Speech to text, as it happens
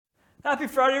Happy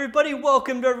Friday, everybody.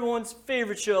 Welcome to everyone's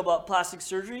favorite show about plastic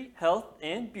surgery, health,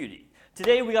 and beauty.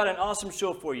 Today, we got an awesome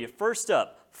show for you. First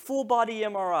up, full body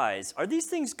MRIs. Are these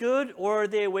things good or are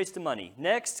they a waste of money?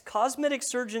 Next, cosmetic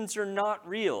surgeons are not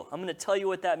real. I'm going to tell you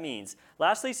what that means.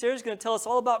 Lastly, Sarah's going to tell us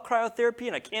all about cryotherapy,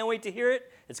 and I can't wait to hear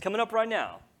it. It's coming up right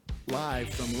now. Live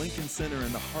from Lincoln Center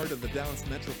in the heart of the Dallas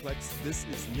Metroplex, this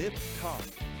is Nip Talk.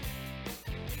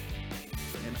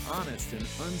 An honest and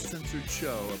uncensored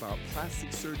show about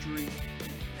plastic surgery,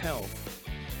 health,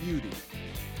 beauty,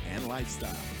 and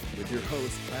lifestyle with your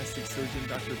host, plastic surgeon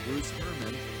Dr. Bruce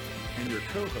Herman, and your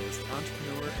co-host,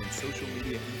 entrepreneur and social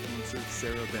media influencer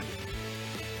Sarah Bennett.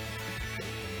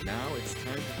 Now it's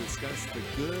time to discuss the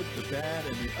good, the bad,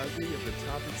 and the ugly of the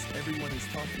topics everyone is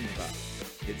talking about.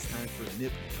 It's time for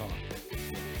Nip Talk.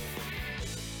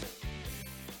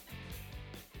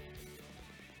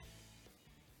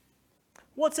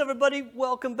 What's up, everybody?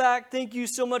 Welcome back. Thank you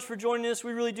so much for joining us.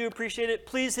 We really do appreciate it.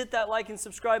 Please hit that like and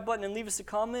subscribe button and leave us a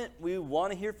comment. We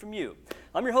want to hear from you.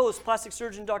 I'm your host, plastic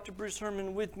surgeon Dr. Bruce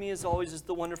Herman. With me, as always, is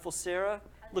the wonderful Sarah.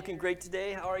 Looking great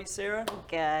today. How are you, Sarah?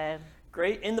 Good.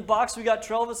 Great. In the box, we got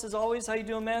Travis, as always. How you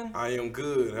doing, man? I am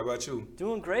good. How about you?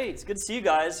 Doing great. It's good to see you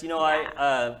guys. You know,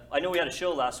 I know we had a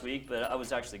show last week, but I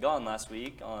was actually gone last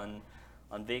week on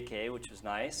vacay, which was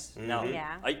nice. Mm-hmm. Now,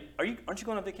 Yeah. aren't you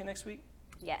going on vacay next week?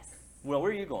 Yes. Well,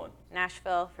 where are you going?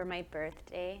 Nashville for my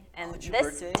birthday. And it's your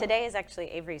birthday? today is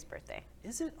actually Avery's birthday.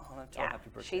 Is it? Oh, that's Yeah.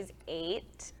 happy birthday. She's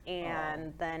 8,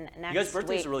 and then next You guys'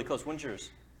 birthdays week, are really close. When's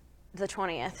yours? the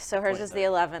 20th. So hers is the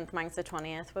 11th, mine's the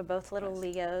 20th. We're both little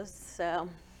Nice. Leos, so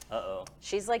Uh-oh.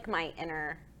 she's like my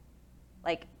inner,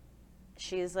 like,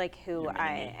 she's like who Your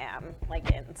I mini-me. am, like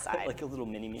inside. Like a little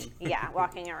mini-me. Yeah,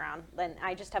 walking around. Then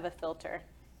I just have a filter.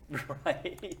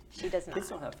 Right. She does not. Kids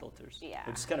don't have filters. Yeah.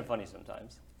 Which is kind of funny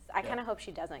sometimes. I kind of hope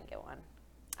she doesn't get one.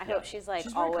 I Yeah. hope she's like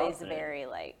She's very always confident. very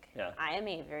like, Yeah. I am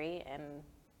Avery and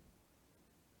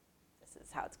this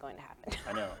is how it's going to happen.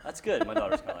 I know. That's good. My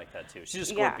daughter's kind of like that too. She's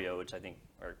a Yeah. Scorpio, which I think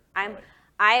are.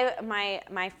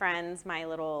 My friends, my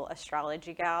little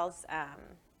astrology gals,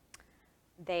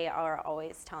 they are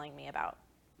always telling me about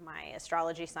my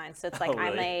astrology signs. So it's like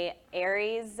I'm really? a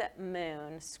Aries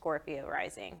moon, Scorpio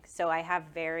rising. So I have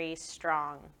very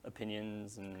strong.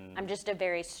 Opinions and. I'm just a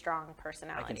very strong I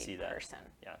personality can see that. person.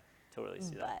 Yeah, totally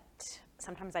see that. But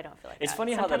sometimes I don't feel like It's that.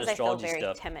 funny how that sometimes astrology I feel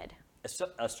very stuff- timid.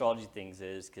 Astrology things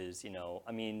is because,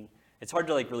 I mean, it's hard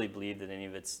to like really believe that any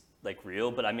of it's like real,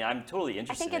 but I mean, I'm totally I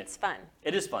interested think in it's fun.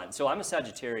 It is fun. So I'm a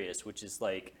Sagittarius, which is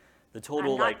like the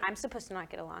total I'm supposed to not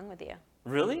get along with you.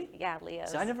 Really? Yeah,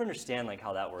 Leos. See, I never understand like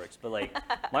how that works, but like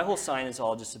my whole sign is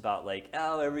all just about like,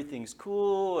 oh, everything's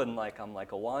cool and like I'm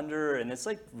like a wanderer, and it's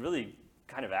like really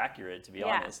kind of accurate, to be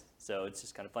Yeah. honest. So it's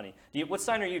just kind of funny. What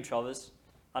sign are you, Travis?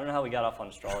 I don't know how we got off on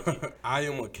astrology. I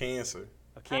am a Cancer.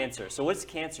 A Cancer. So what's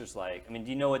Cancer's like? I mean, do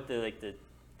you know what the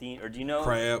theme, or do you know?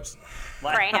 Crabs.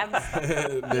 Crabs.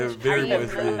 They're very you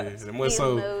much, moody? they're You much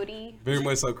so, moody? very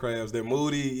much so crabs. They're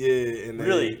moody, yeah, and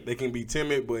Really? they can be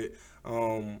timid, but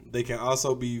they can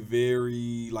also be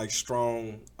very like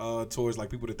strong towards like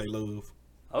people that they love.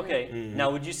 Okay. Mm-hmm. Now,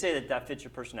 would you say that fits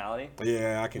your personality?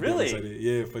 Yeah, I can Really? definitely say that.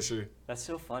 Yeah, for sure. That's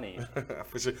so funny.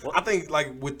 For sure. I think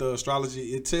like with the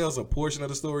astrology, it tells a portion of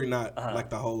the story, not Uh-huh. like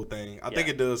the whole thing. I Yeah. think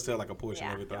it does tell like a portion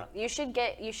Yeah. of it though. You should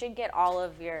get all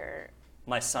of your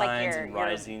My signs your, and your-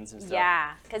 risings and stuff.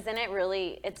 Yeah, because then it's I'll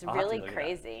have to really look at that.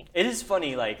 crazy. It is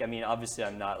funny. Like, I mean, obviously,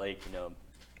 I'm not like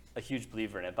a huge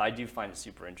believer in it, but I do find it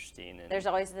super interesting. And There's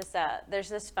always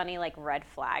this funny like red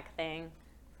flag thing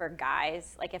for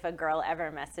guys. Like if a girl ever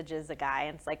messages a guy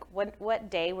and it's like, what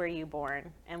day were you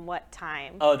born and what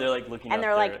time? oh, they're like looking. and up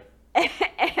they're their- like,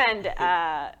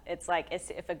 and it's like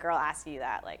if a girl asks you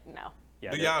that, like no.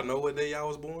 yeah, Do they're- y'all know what day y'all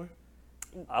was born?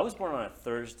 I was born on a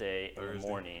Thursday in the Thursday.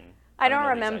 morning. I don't know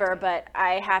the exact remember, time. but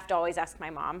I have to always ask my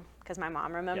mom because my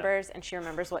mom remembers and she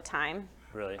remembers what time.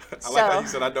 Really? I like how So- you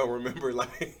said I don't remember. Like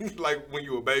when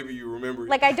you were a baby, you remember.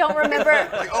 Like I don't remember.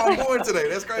 like, oh, I'm born today.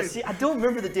 That's crazy. See, I don't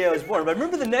remember the day I was born, but I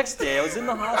remember the next day. I was in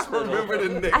the I hospital. remember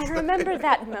the next. I remember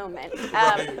that moment.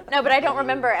 Right. No, but I don't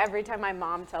remember every time my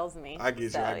mom tells me. I get you.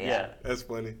 So, I get yeah. you. That's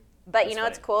funny. But you That's know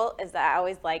what's funny. cool is that I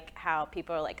always like how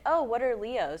people are like, oh, what are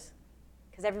Leos?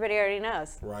 Because everybody already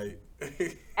knows. Right.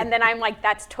 And then I'm like,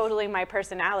 that's totally my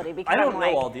personality because I don't I'm know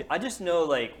like, all the. I just know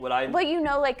like what I. well, you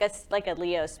know, like a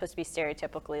Leo is supposed to be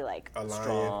stereotypically like A lion.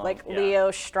 Strong. like yeah. Leo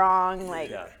strong,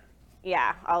 like Yeah.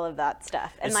 yeah, all of that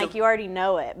stuff. And And like so- you already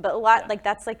know it, but a lot Yeah. like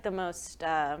that's like the most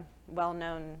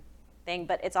well-known thing.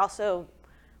 But it's also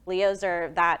Leos are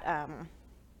that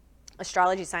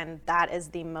astrology sign that is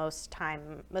the most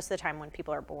of the time when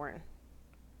people are born.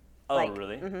 Oh, like,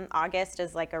 really? August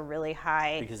is like a really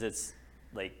high. Because it's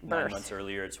like 9 Birth. months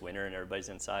earlier it's winter and everybody's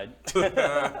inside.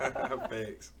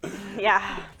 Facts.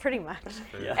 Yeah, pretty much.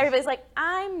 Yeah. Everybody's like,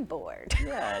 I'm bored.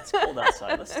 Yeah, it's cold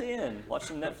outside. Let's stay in, watch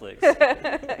some Netflix.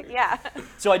 Yeah.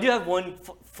 So I do have one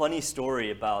funny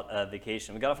story about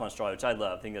vacation. We got off on Australia, which I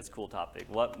love. I think that's a cool topic.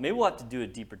 Maybe we'll have to do a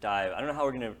deeper dive. I don't know how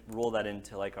we're going to roll that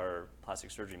into like our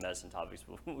plastic surgery medicine topics,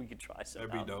 but we could try somehow.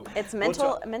 That'd be dope. It's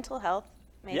We'll mental health,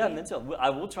 maybe. Yeah, mental. I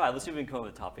will try. Let's see if we can come up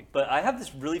with a topic. But I have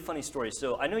this really funny story.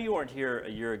 So I know you weren't here a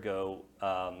year ago.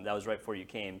 That was right before you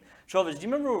came. Travis, do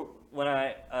you remember when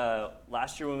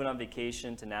last year when we went on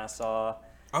vacation to Nassau?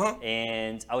 Uh-huh.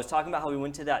 And I was talking about how we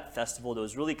went to that festival that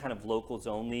was really kind of locals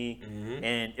only.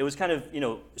 And it was kind of,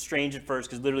 strange at first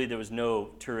because literally there was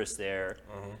no tourists there.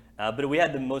 But we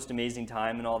had the most amazing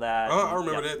time and all that. I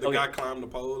remember that. The Okay. guy climbed the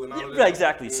pole and all of that. Right,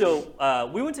 exactly. So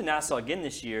we went to Nassau again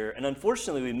this year, and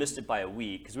unfortunately we missed it by a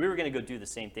week because we were going to go do the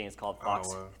same thing. It's called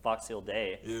Fox Hill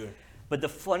Day. Yeah. But the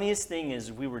funniest thing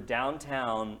is we were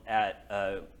downtown at,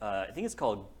 I think it's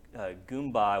called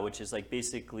Goomba, which is like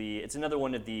basically, it's another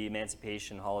one of the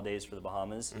emancipation holidays for the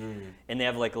Bahamas. And they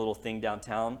have like a little thing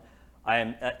downtown.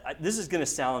 This is going to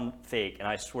sound fake, and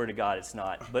I swear to God it's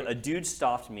not. But a dude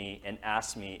stopped me and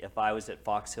asked me if I was at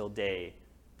Fox Hill Day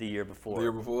the year before. The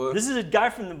year before? This is a guy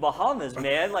from the Bahamas,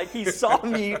 man. Like he saw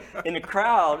me in a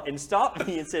crowd and stopped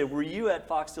me and said, "Were you at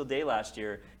Fox Hill Day last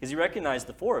year?" Because he recognized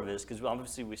the four of us, because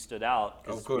obviously we stood out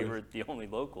because we were the only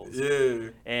locals. Yeah.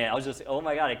 And I was just, oh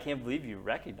my God, I can't believe you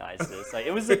recognized this. Like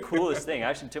it was the coolest thing.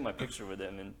 I actually took my picture with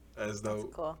him, and That's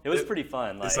dope. Cool. it was pretty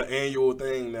fun. It's Like, an annual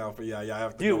thing now for y'all. Y'all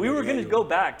have to. dude, we go were to going to annual. go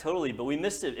back totally, but we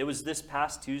missed it. It was this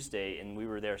past Tuesday, and we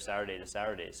were there Saturday to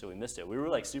Saturday, so we missed it. We were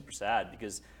like super sad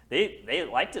because they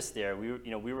liked us there.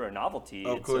 We were a novelty,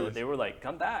 Of and so course. they were like,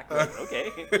 "Come back." Like, okay,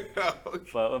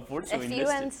 but unfortunately, If we you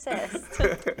missed it.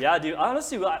 insist. Yeah, dude.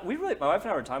 Honestly, my wife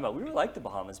and I were talking about. We were like the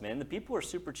Bahamas, man. The people are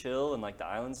super chill, and like the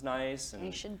island's nice. And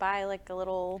You should buy like a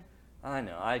little. I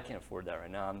know I can't afford that right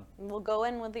now. We'll go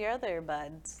in with the other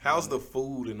buds. How's the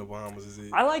food in the Bahamas? Is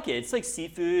it? I like it. It's like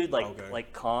seafood, Okay.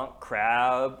 like conch,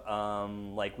 crab.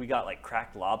 Like we got like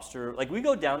cracked lobster. Like we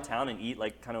go downtown and eat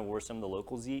like kind of where some of the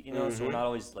locals eat, So we're not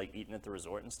always like eating at the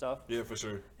resort and stuff. Yeah, for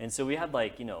sure. And so we had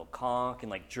like conch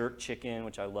and like jerk chicken,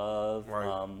 which I love.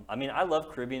 Right. I mean, I love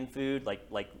Caribbean food, like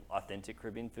authentic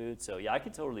Caribbean food. So yeah, I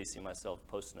could totally see myself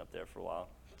posting up there for a while.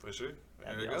 For sure. There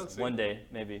That'd you be go. awesome. See? One day,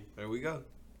 maybe. There we go.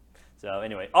 So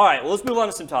anyway, all right. Well, let's move on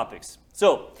to some topics.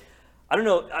 So, I don't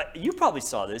know. You probably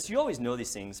saw this. You always know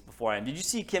these things beforehand. Did you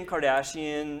see Kim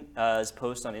Kardashian's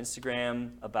post on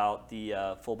Instagram about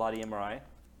the full body MRI?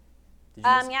 Did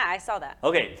you miss it? Yeah, I saw that.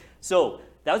 Okay, so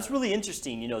that was really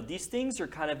interesting. These things are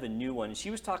kind of a new one. She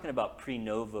was talking about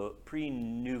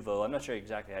pre-nuvo. I'm not sure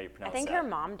exactly how you I pronounce think that. her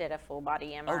mom did a full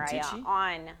body MRI did she?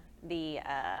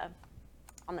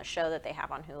 on the show that they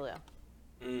have on Hulu.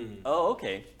 Oh,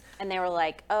 okay. And they were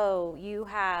like, "Oh, you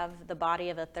have the body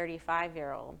of a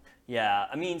 35-year-old." Yeah,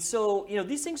 I mean, so,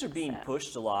 these things are being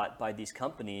pushed a lot by these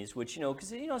companies, which,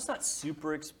 because, it's not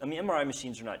super, MRI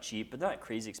machines are not cheap, but they're not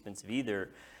crazy expensive either.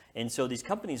 And so these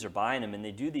companies are buying them, and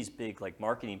they do these big, like,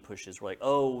 marketing pushes where, like,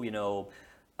 oh,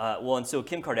 and so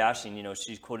Kim Kardashian,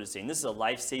 she's quoted saying, "This is a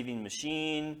life-saving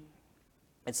machine.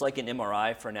 It's like an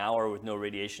MRI for an hour with no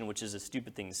radiation," which is a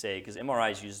stupid thing to say because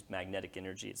MRIs use magnetic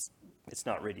energy. It's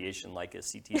not radiation like a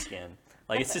CT scan.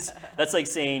 Like it's just, that's like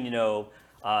saying,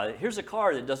 here's a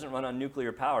car that doesn't run on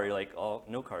nuclear power. You're like, oh,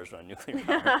 no cars run on nuclear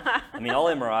power. I mean, all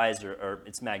MRIs are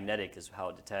it's magnetic is how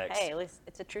it detects. Hey, at least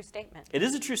it's a true statement. It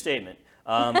is a true statement.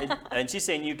 And she's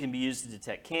saying you can be used to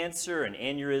detect cancer and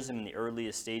aneurysm in the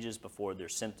earliest stages before their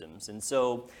symptoms. And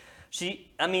so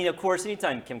of course,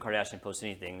 anytime Kim Kardashian posts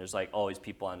anything, there's like always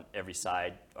people on every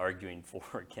side arguing for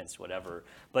or against whatever.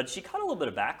 But she caught a little bit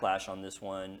of backlash on this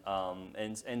one,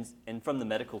 and from the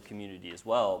medical community as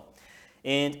well.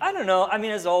 And I don't know. I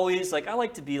mean, as always, like I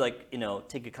like to be like,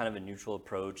 take a kind of a neutral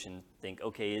approach and think,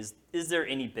 okay, is there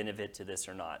any benefit to this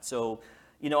or not? So,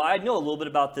 I know a little bit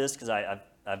about this because I've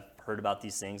heard about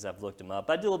these things. I've looked them up.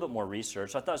 I did a little bit more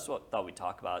research. So I thought we'd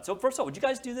talk about it. So first of all, would you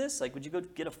guys do this? Like, would you go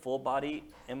get a full body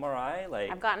MRI?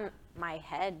 Like, I've gotten my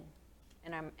head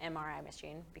in an MRI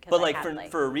machine because but I like had,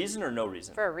 for a reason or no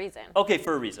reason? for a reason. Okay,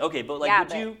 for a reason. Okay, but like, yeah, would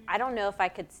but you? I don't know if I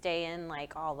could stay in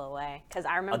like all the way because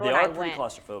I remember They when are I pretty went.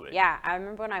 claustrophobic. Yeah, I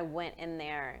remember when I went in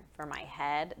there for my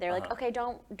head. They're like, okay,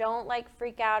 don't like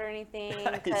freak out or anything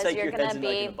because like you're your gonna head's in,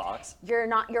 like, be. in a box. You're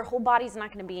not. Your whole body's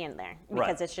not gonna be in there because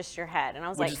Right. it's just your head. And I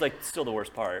was Which like, is like still the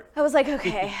worst part. I was like,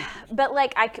 okay, but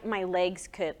like my legs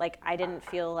could like I didn't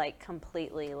feel like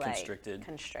completely like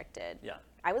constricted. Yeah.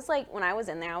 I was like when I was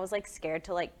in there, I was like scared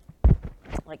to like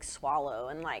swallow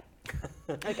and like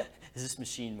Like, Is this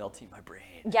machine melting my brain?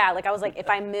 yeah, like I was like, if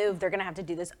I move, they're gonna have to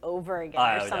do this over again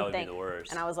or something. That would be the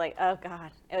worst. And I was like, oh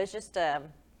god, it was just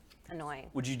annoying.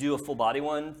 Would you do a full body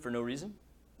one for no reason?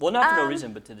 Well, not for no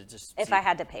reason, but to just If see. I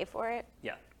had to pay for it,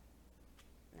 Yeah.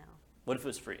 no. What if it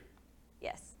was free?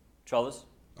 Yes. Travis,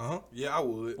 Yeah, I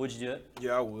would. would you do it?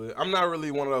 Yeah, I would. I'm not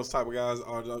really one of those type of guys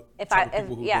or the If type I- of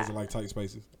people if- who yeah. goes to like tight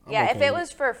spaces. I'm Yeah, okay if with it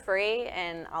was for free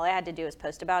and all I had to do was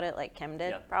post about it, like Kim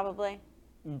did, Yeah. probably.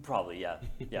 Probably, yeah.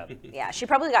 Yeah. Yeah, she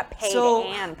probably got paid So,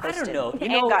 and I posted. don't know. You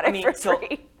and know, got it I mean, for so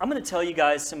free. I'm going to tell you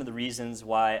guys some of the reasons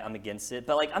why I'm against it,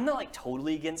 but like I'm not like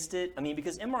totally against it. I mean,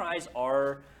 because MRIs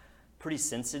are pretty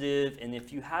sensitive, and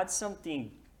if you had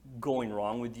something going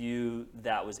wrong with you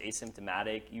that was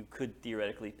asymptomatic, you could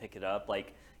theoretically pick it up.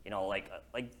 Like, you know, like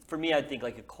for me, I think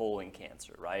like a colon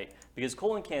cancer, right? Because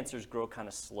colon cancers grow kind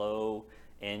of slow.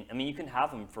 And I mean, you can have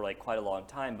them for like quite a long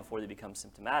time before they become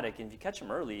symptomatic. And if you catch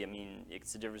them early, I mean,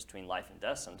 it's the difference between life and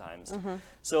death sometimes.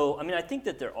 So, I mean, I think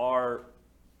that there are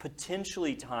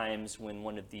potentially times when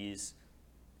one of these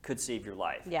could save your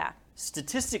life. Yeah.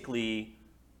 Statistically,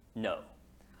 no.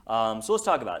 So let's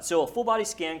talk about it. So a full body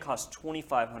scan costs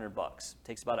 $2,500.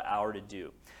 Takes about an hour to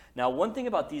do. Now, one thing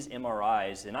about these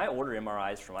MRIs, and I order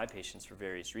MRIs for my patients for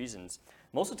various reasons.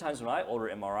 Most of the times when I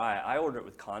order MRI, I order it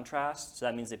with contrast. So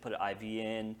that means they put an IV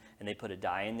in and they put a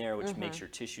dye in there, which makes your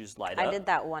tissues light up. I did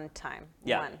that one time,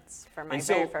 Yeah. once, for my And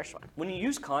so very first one. when you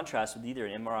use contrast with either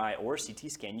an MRI or a CT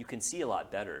scan, you can see a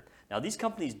lot better. Now, these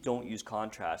companies don't use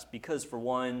contrast because, for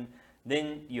one,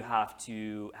 then you have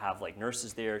to have like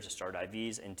nurses there to start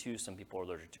IVs, and two, some people are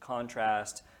allergic to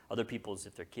contrast. Other people's,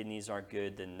 if their kidneys aren't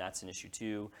good, then that's an issue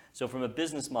too. So from a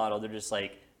business model, they're just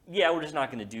like, yeah, we're just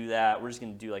not going to do that. We're just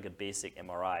going to do like a basic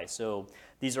MRI. So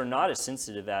these are not as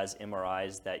sensitive as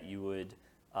MRIs that you would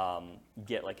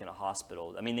get like in a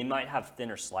hospital. I mean, they might have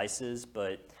thinner slices,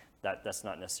 but that's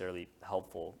not necessarily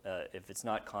helpful. If it's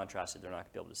not contrasted, they're not going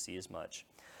to be able to see as much.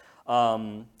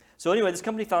 So anyway, this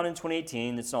company founded in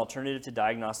 2018. It's an alternative to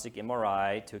diagnostic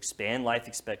MRI to expand life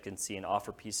expectancy and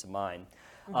offer peace of mind.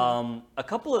 A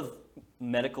couple of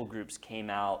medical groups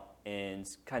came out and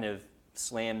kind of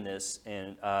slammed this,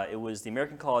 and it was the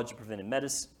American College of Preventive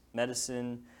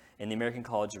Medicine and the American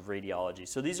College of Radiology.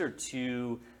 So these are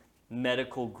two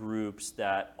medical groups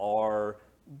that are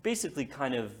basically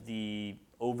kind of the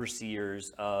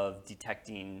overseers of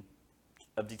detecting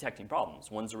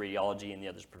problems. One's radiology and the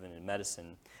other's preventive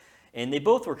medicine. And they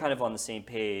both were kind of on the same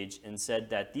page and said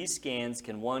that these scans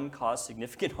can, one, cause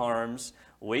significant harms,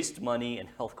 waste money, and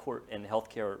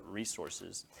healthcare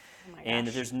resources. Oh my And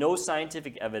that gosh. there's no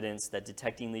scientific evidence that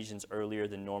detecting lesions earlier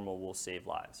than normal will save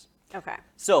lives. Okay.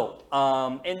 So,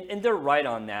 and they're right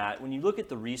on that. When you look at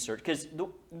the research, because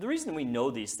the reason we know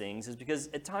these things is because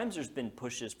at times there's been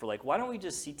pushes for like, why don't we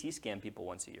just CT scan people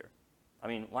once a year? I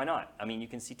mean, why not? I mean, you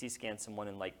can CT scan someone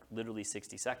in like literally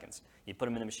 60 seconds. You put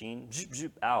them in the machine, zoop,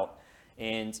 zoop, out.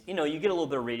 And, you know, you get a little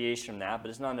bit of radiation from that, but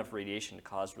it's not enough radiation to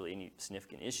cause really any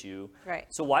significant issue. Right.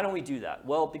 So why don't we do that?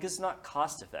 Well, because it's not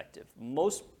cost effective.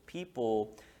 Most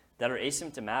people that are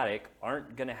asymptomatic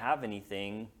aren't going to have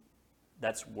anything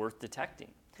that's worth detecting.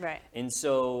 Right. And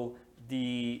so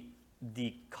the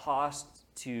cost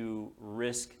to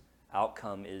risk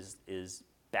outcome is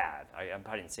bad. I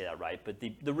probably didn't say that right, but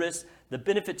the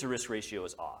benefit to risk ratio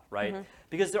is off, right?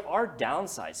 Because there are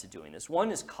downsides to doing this.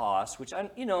 One is cost, which I'm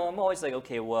always like,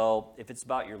 okay, well, if it's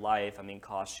about your life, I mean,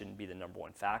 cost shouldn't be the number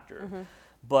one factor.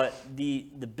 But the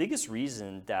biggest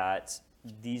reason that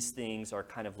these things are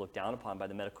kind of looked down upon by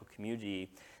the medical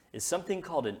community is something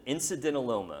called an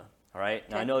incidentaloma. All right.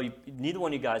 Now, I know neither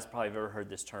one of you guys probably have ever heard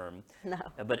this term. No.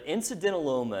 But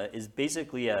incidentaloma is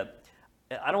basically I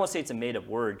don't want to say it's a made-up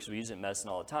word because we use it in medicine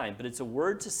all the time, but it's a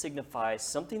word to signify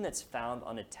something that's found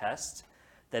on a test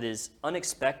that is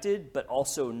unexpected but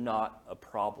also not a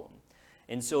problem.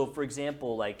 And so, for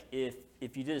example, like if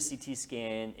you did a CT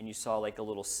scan and you saw like a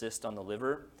little cyst on the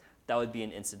liver, that would be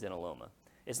an incidentaloma.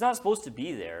 It's not supposed to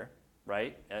be there,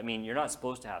 right? I mean, you're not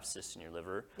supposed to have cysts in your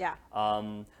liver. Yeah.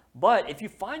 But if you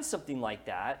find something like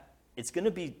that, it's going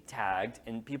to be tagged,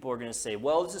 and people are going to say,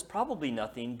 well, this is probably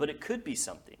nothing, but it could be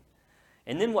something.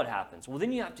 And then what happens? Well,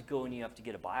 then you have to go and you have to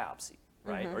get a biopsy,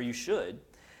 right? Or you should.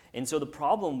 And so the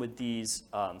problem with these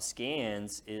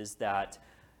scans is that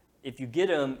if you get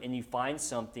them and you find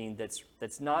something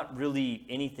that's not really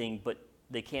anything, but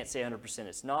they can't say 100%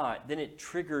 it's not, then it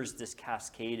triggers this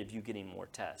cascade of you getting more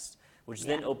tests, which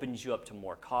then opens you up to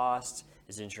more costs.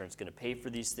 Is insurance going to pay for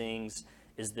these things?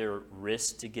 Is there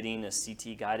risk to getting a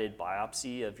CT-guided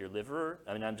biopsy of your liver?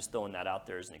 I mean, I'm just throwing that out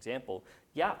there as an example.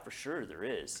 Yeah, for sure there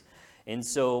is. And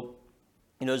so,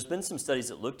 there's been some studies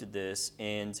that looked at this,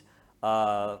 and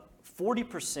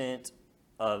 40%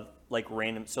 of like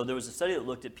random. So there was a study that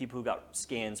looked at people who got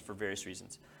scans for various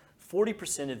reasons.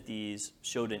 40% of these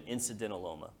showed an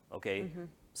incidentaloma, okay?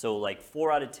 So like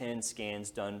 4 out of 10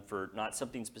 scans done for not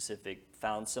something specific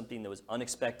found something that was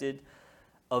unexpected.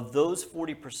 Of those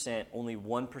 40%, only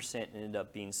 1% ended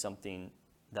up being something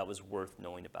that was worth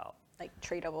knowing about. Like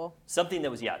treatable. Something that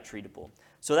was, treatable.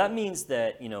 So that means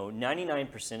that,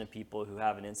 99% of people who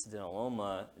have an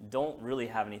incidentaloma don't really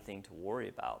have anything to worry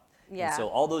about. Yeah. And so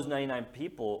all those 99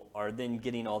 people are then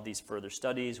getting all these further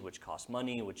studies, which cost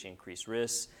money, which increase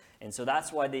risks. And so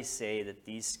that's why they say that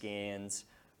these scans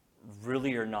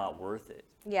really are not worth it.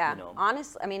 Yeah,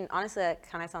 honestly, that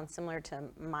kind of sounds similar to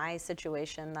my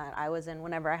situation that I was in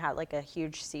whenever I had like a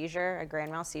huge seizure, a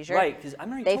grand mal seizure. Right, because I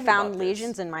remember you they told me found about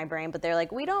lesions this. in my brain, but they're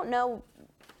like, we don't know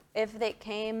if they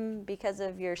came because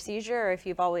of your seizure or if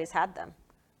you've always had them.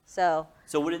 So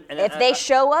if they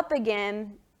show up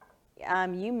again,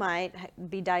 you might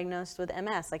be diagnosed with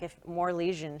MS. Like if more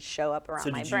lesions show up around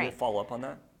my brain. So did you follow up on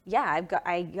that? Yeah,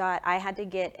 I had to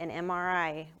get an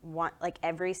MRI like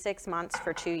every 6 months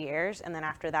for 2 years, and then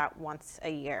after that once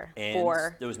a year And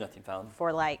there was nothing found?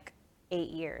 for like 8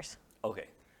 years. Okay.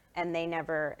 And they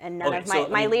never, and none Okay, of so,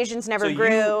 my lesions never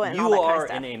grew and you all that kind of are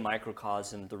stuff. in a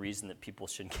microcosm the reason that people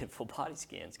shouldn't get full body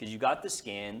scans, because you got the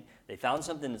scan, they found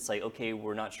something that's like, okay,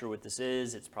 we're not sure what this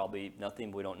is, it's probably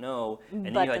nothing, we don't know, and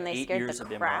then But you had then they 8 scared years the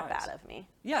of crap MRIs. out of me.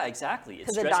 Yeah, exactly.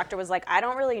 Because the doctor was like, I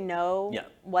don't really know Yeah.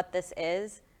 what this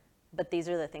is, but these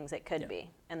are the things it could be.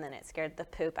 And then it scared the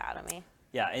poop out of me.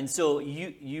 Yeah, and so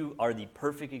you are the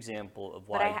perfect example of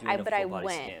why doing a full body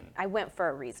scan. I went for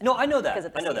a reason. No, I know that. Because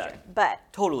of the I know seizure. that. But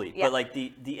Totally. Yeah. But like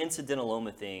the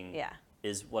incidentaloma thing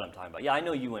is what I'm talking about. Yeah, I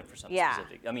know you went for something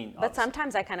specific. I mean, but obviously.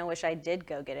 sometimes I kind of wish I did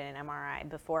go get an MRI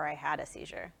before I had a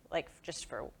seizure, like just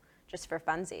for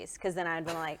funsies, because then I'd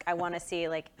been like, I want to see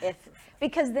like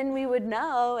because then we would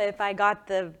know if I got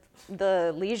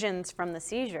the lesions from the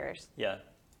seizures. Yeah.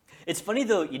 It's funny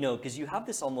though, because you have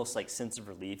this almost like sense of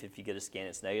relief if you get a scan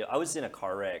it's negative. I was in a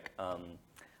car wreck, I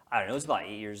don't know, it was about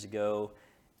 8 years ago,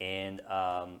 and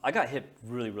I got hit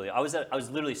really. I was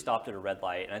literally stopped at a red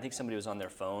light, and I think somebody was on their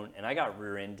phone, and I got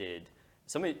rear-ended.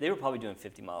 They were probably doing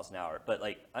 50 miles an hour, but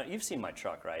like you've seen my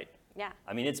truck, right? Yeah.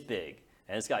 I mean, it's big,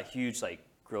 and it's got huge like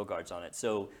grill guards on it.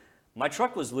 So my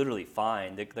truck was literally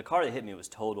fine. The car that hit me was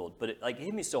totaled, but it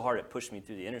hit me so hard it pushed me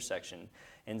through the intersection,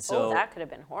 and so. Oh, that could have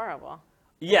been horrible.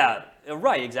 Yeah,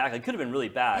 right, exactly. It could have been really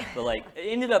bad, but like it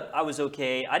ended up I was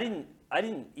okay. I didn't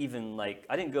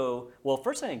go. Well,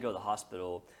 first I didn't go to the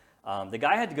hospital. The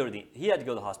guy had to go to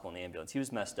the hospital in the ambulance. He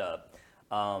was messed up,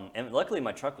 and luckily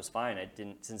my truck was fine.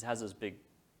 Since it has those big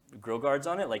grill guards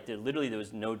on it. Like there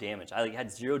was no damage. I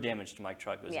had 0 damage to my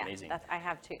truck. It was amazing. I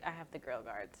have the grill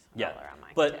guards all around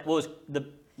mine but too. what was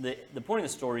the point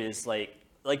of the story is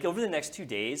like over the next 2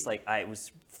 days, like I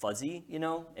was fuzzy,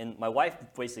 and my wife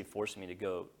basically forced me to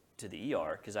go to the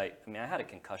ER because I had a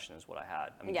concussion is what I had.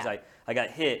 I mean, because I got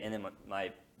hit and then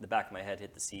the back of my head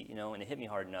hit the seat, and it hit me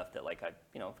hard enough that like I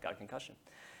got a concussion.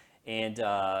 And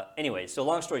anyway, so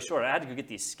long story short, I had to go get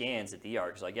these scans at the ER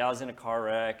because I was in a car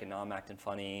wreck and now I'm acting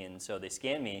funny, and so they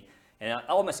scanned me and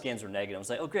all my scans were negative. I was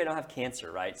like, oh great, I don't have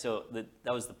cancer, right? So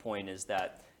that was the point, is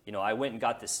that I went and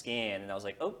got the scan and I was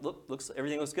like, oh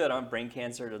everything looks good. I don't have brain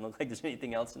cancer. It doesn't look like there's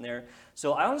anything else in there.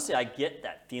 So I get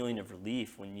that feeling of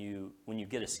relief when you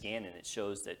get a scan and it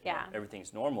shows that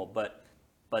everything's normal.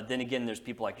 But then again, there's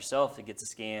people like yourself that gets a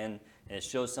scan and it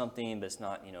shows something, but it's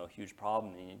not a huge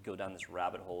problem, and you go down this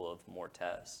rabbit hole of more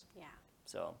tests. Yeah.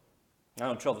 So I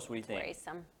don't know, Travis, what do you think?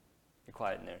 Worrisome. You're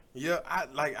quiet in there. Yeah, I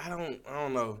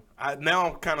don't know. Now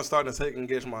I'm kind of starting to second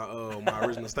guess my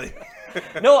original statement.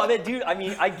 No, dude,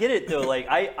 I get it though. Like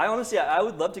I honestly, I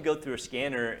would love to go through a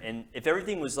scanner, and if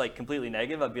everything was like completely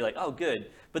negative, I'd be like, oh good.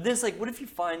 But then it's like, what if you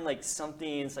find like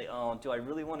something? It's like, oh, do I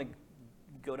really want to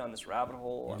go down this rabbit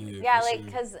hole? Yeah, like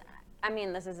because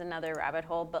this is another rabbit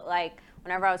hole, but like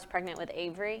whenever I was pregnant with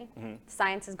Avery,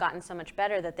 science has gotten so much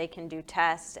better that they can do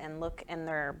tests and look in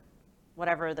their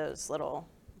whatever those little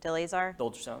dillies are. The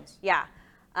ultrasounds? Yeah.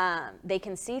 They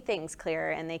can see things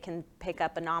clearer and they can pick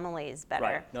up anomalies better.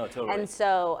 Right. No, totally. And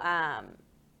so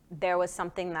there was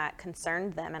something that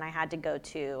concerned them, and I had to go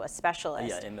to a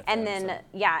specialist. MFM, and then,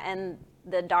 and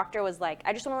the doctor was like,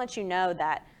 I just want to let you know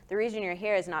that the reason you're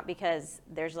here is not because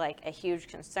there's like a huge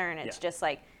concern. It's just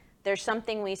like there's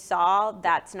something we saw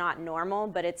that's not normal,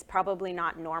 but it's probably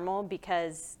not normal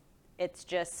because it's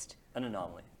just an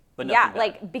anomaly. But nothing bad.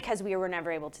 Like because we were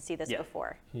never able to see this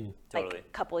before, Totally. like a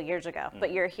couple of years ago.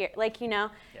 But you're here,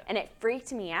 and it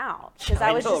freaked me out because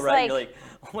I was just right? You're like,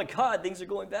 oh my God, things are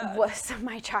going bad. So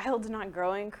my child's not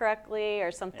growing correctly,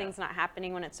 or something's not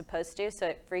happening when it's supposed to. So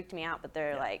it freaked me out. But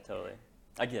they're like, totally.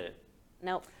 I get it.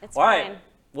 Nope, it's All fine. right.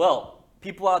 Well,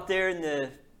 people out there in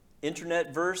the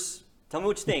internet verse, tell me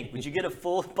what you think. Would you get a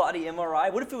full body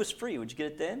MRI? What if it was free? Would you get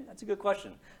it then? That's a good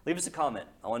question. Leave us a comment.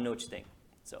 I want to know what you think.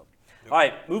 So, all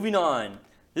right, moving on.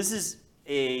 This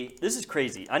is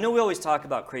crazy. I know we always talk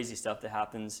about crazy stuff that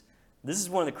happens. This is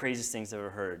one of the craziest things I've ever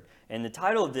heard. And the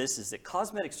title of this is that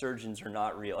cosmetic surgeons are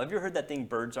not real. Have you ever heard that thing,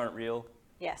 birds aren't real?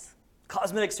 Yes.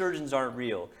 Cosmetic surgeons aren't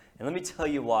real. And let me tell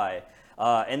you why.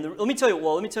 Let me tell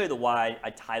you the why I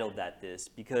titled that this,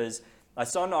 because I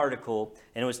saw an article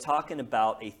and it was talking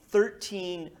about a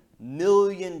 $13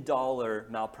 million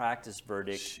malpractice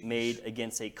verdict made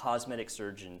against a cosmetic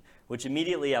surgeon, which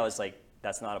immediately I was like,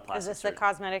 that's not a plastic surgeon. Is this the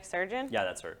cosmetic surgeon? Yeah,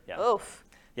 that's her. Yeah. Oof.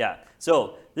 Yeah.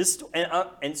 So this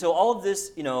and so all of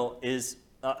this, is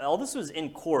all this was in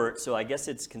court. So I guess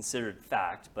it's considered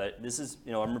fact. But this is,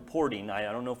 I'm reporting.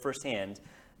 I don't know firsthand.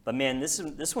 But man,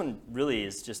 this one really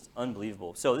is just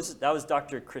unbelievable. So that was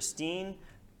Dr. Christine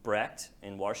Brecht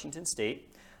in Washington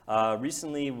State.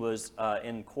 Recently was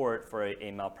in court for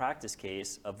a malpractice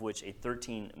case of which a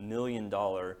 $13 million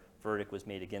verdict was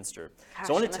made against her. Gosh,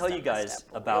 so I want to I tell messed you up this guys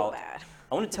step real about. bad.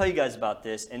 I want to tell you guys about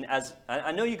this, and as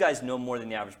I know you guys know more than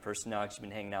the average person now because you've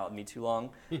been hanging out with me too long,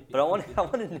 but I want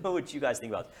to know what you guys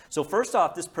think about it. So first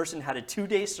off, this person had a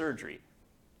 2-day surgery.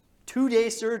 2-day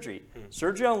surgery.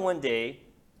 Surgery on one day,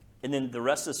 and then the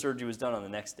rest of the surgery was done on the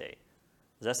next day.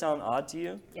 Does that sound odd to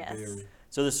you? Yes. Very.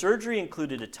 So the surgery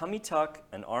included a tummy tuck,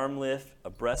 an arm lift, a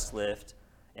breast lift,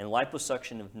 and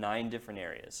liposuction of 9 different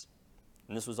areas.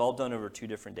 And this was all done over 2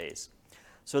 different days.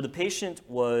 So the patient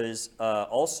was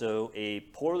also a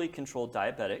poorly controlled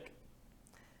diabetic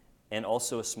and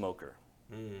also a smoker.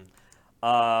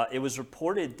 It was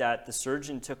reported that the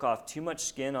surgeon took off too much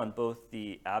skin on both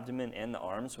the abdomen and the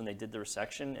arms when they did the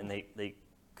resection, and they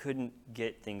couldn't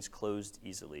get things closed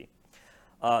easily.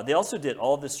 They also did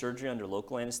all of this surgery under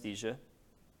local anesthesia.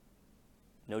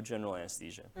 No general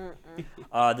anesthesia.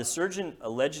 The surgeon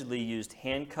allegedly used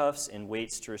handcuffs and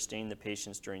weights to restrain the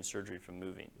patients during surgery from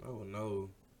moving. Oh no,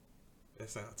 that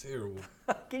sounds terrible.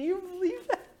 Can you believe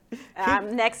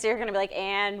that? Next year, you're gonna be like,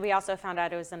 and we also found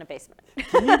out it was in a basement.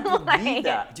 Can you believe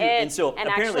that? Dude, and, and so and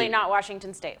apparently, actually not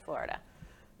Washington State, Florida.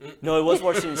 no, it was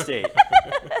Washington State.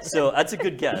 So that's a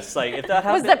good guess. Like if that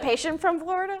Was happened, the patient from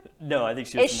Florida? no, I think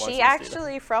she was Is from she Washington State.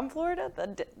 actually from Florida?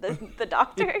 The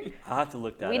doctor? I'll have to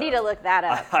look that We up. need to look that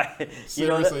up.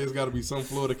 Seriously, it's got to be some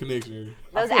Florida connection here.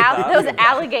 Those feel bad. I those feel bad.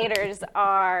 alligators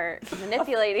are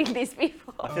manipulating these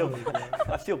people.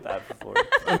 I feel bad for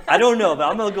Florida. I don't know, but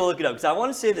I'm gonna go look it up because I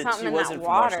want to say that Something she in that wasn't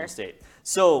from water. Washington State.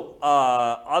 So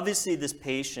obviously, this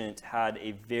patient had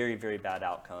a very, very bad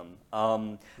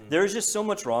outcome. There's just so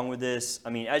much wrong with this. I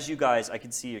mean, as you guys, I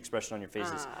can see your expression on your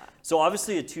faces. So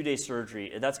obviously, a 2-day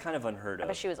surgery, that's kind of unheard But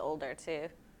of. she was older too.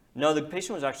 No, the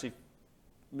patient was actually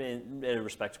at a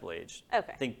respectable age.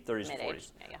 Okay. I think 30s and Mid-age.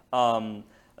 40s. Yeah.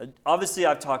 Obviously,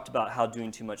 I've talked about how doing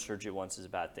too much surgery at once is a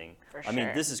bad thing. For I mean,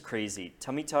 sure. this is crazy.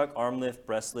 Tummy tuck, arm lift,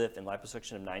 breast lift, and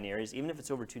liposuction of 9 areas. Even if it's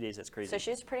over 2 days, that's crazy. So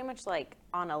she was pretty much like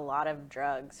on a lot of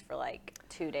drugs for like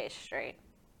 2 days straight.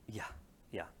 Yeah,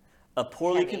 yeah. A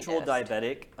poorly Heavy controlled dosed.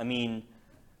 diabetic, I mean,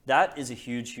 that is a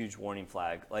huge, huge warning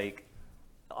flag. Like,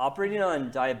 operating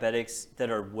on diabetics that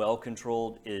are well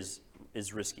controlled is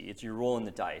risky. It's you're rolling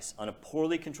the dice. On a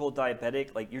poorly controlled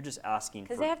diabetic, like you're just asking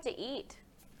for. Because they have to eat.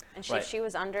 And Right. she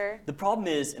was under. The problem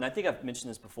is, and I think I've mentioned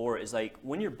this before, is like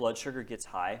when your blood sugar gets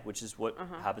high, which is what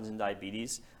happens in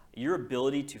diabetes, your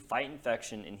ability to fight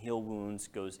infection and heal wounds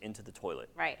goes into the toilet.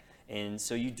 Right. And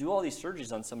so you do all these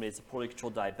surgeries on somebody that's a poorly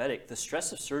controlled diabetic. The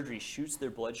stress of surgery shoots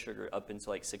their blood sugar up into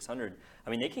like 600. I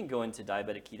mean, they can go into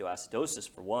diabetic ketoacidosis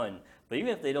for one, but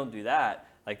even if they don't do that,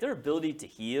 like their ability to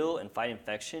heal and fight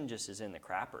infection just is in the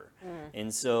crapper.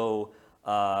 And so,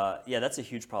 yeah, that's a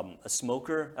huge problem. A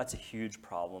smoker, that's a huge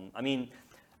problem. I mean,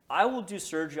 I will do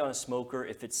surgery on a smoker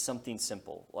if it's something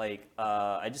simple. Like,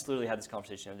 I just literally had this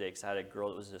conversation the other day because I had a girl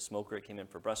that was a smoker that came in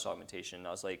for breast augmentation. And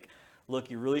I was like,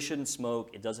 look, you really shouldn't smoke.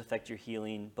 It does affect your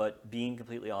healing, but being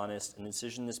completely honest, an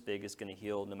incision this big is going to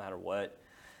heal no matter what.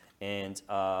 And,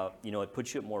 it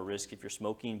puts you at more risk if you're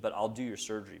smoking, but I'll do your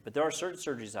surgery. But there are certain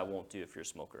surgeries I won't do if you're a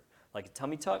smoker. Like a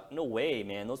tummy tuck, no way,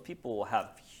 man. Those people will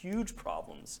have huge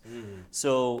problems.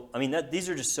 So, I mean, these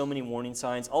are just so many warning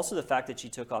signs. Also, the fact that she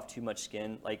took off too much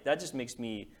skin, like that just makes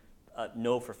me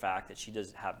know for a fact that she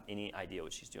doesn't have any idea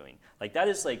what she's doing. Like that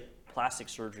is like plastic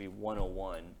surgery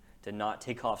 101 to not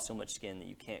take off so much skin that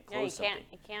you can't close something.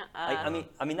 You can't. I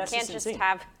mean, that's can't just just insane.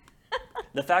 have.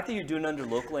 The fact that you're doing it under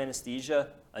local anesthesia,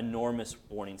 enormous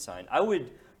warning sign. I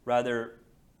would rather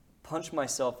punch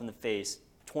myself in the face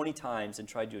 20 times and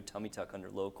try to do a tummy tuck under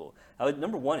local.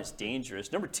 Number one, it's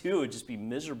dangerous. Number two, it would just be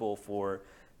miserable for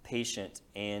patient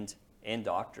and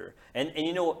doctor. And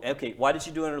you know, okay, why did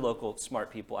you do it under local?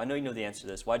 Smart people. I know you know the answer to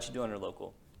this. Why did you do it under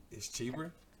local? It's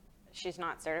cheaper. She's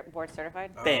not board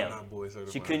certified? Bam. Not board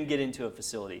certified. She couldn't get into a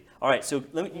facility. All right, so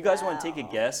you guys want to take a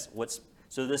guess?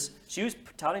 She was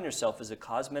touting herself as a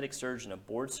cosmetic surgeon, a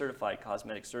board certified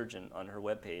cosmetic surgeon on her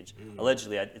webpage.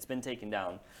 Allegedly, it's been taken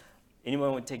down.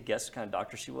 Anyone would take a guess what kind of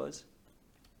doctor she was?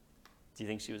 Do you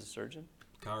think she was a surgeon?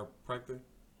 Chiropractor.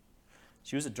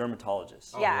 She was a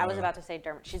dermatologist. Yeah, I was about to say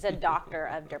she's a doctor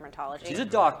of dermatology. She's a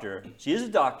doctor. She is a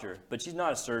doctor, but she's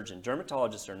not a surgeon.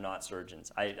 Dermatologists are not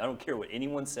surgeons. I don't care what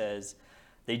anyone says.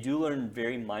 They do learn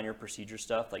very minor procedure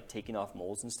stuff, like taking off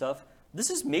moles and stuff.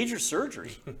 This is major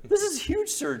surgery. This is huge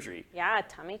surgery. Yeah, a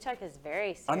tummy tuck is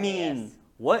very serious. I mean,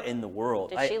 what in the world?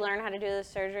 Did she learn how to do this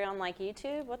surgery on like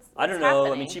YouTube? What's I don't know.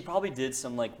 happening? I mean, she probably did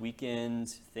some like weekend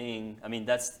thing. I mean,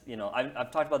 that's, you know,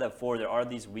 I've talked about that before. There are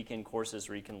these weekend courses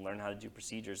where you can learn how to do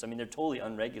procedures. I mean, they're totally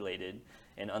unregulated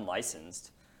and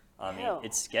unlicensed. I mean,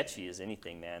 it's sketchy as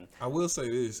anything, man. I will say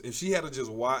this: if she had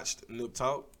just watched Nip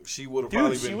Talk, she would have Dude,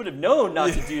 probably been. she would have known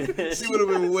not to do this. She would have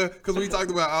been well, because we talked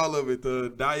about all of it: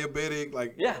 the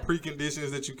diabetic, Yeah.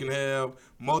 preconditions that you can have,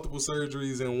 multiple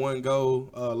surgeries in one go,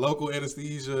 local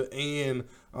anesthesia, and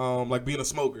like being a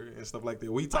smoker and stuff like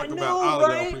that. We talked about all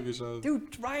of that on previous shows.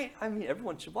 Dude, right? I mean,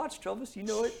 everyone should watch Travis. You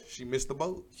know it. She missed the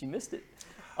boat. She missed it.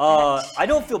 I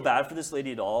don't feel bad for this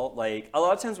lady at all. Like, a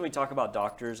lot of times when we talk about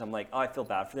doctors, I'm like, oh, I feel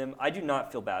bad for them. I do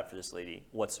not feel bad for this lady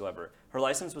whatsoever. Her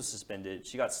license was suspended.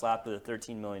 She got slapped with a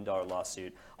 $13 million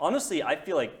lawsuit. Honestly, I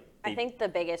feel like I think the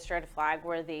biggest red flag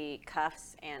were the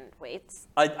cuffs and weights.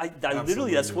 I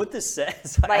literally, that's what this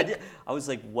says. Like, I was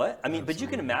like, what? I mean, but you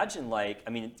can imagine, like,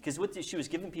 I mean, because she was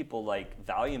giving people, like,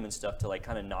 Valium and stuff to, like,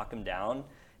 kind of knock them down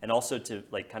and also to,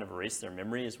 like, kind of erase their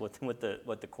memory is what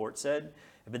the court said.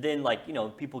 But then, like, you know,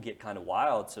 people get kind of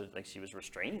wild, so, like, she was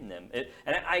restraining them. And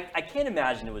I can't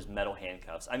imagine it was metal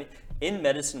handcuffs. I mean, in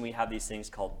medicine, we have these things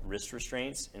called wrist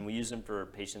restraints, and we use them for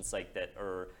patients like that,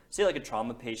 or say like a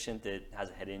trauma patient that has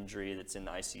a head injury that's in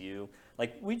the ICU.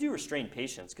 Like, we do restrain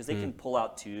patients because they can pull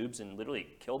out tubes and literally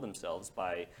kill themselves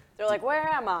by... They're like, where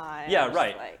am I? Yeah,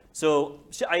 right. So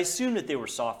I assume that they were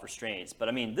soft restraints, but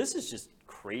I mean, this is just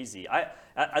crazy.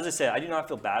 As I said, I do not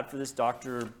feel bad for this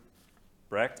Dr.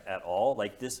 Brecht at all.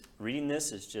 Like, reading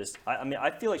this is just, I mean,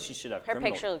 I feel like she should have Her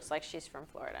picture looks like she's from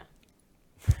Florida.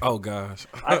 Oh gosh.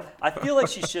 I feel like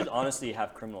she should honestly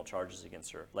have criminal charges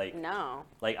against her. Like, No.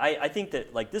 Like, I think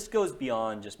that, like, this goes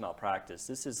beyond just malpractice.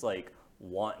 This is like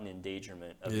wanton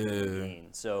endangerment of human being.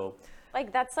 So,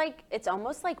 Like, that's like, it's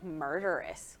almost like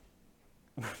murderous.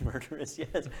 murderous,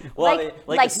 yes. Well,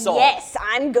 like assault. yes,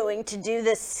 I'm going to do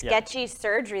this sketchy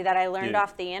surgery that I learned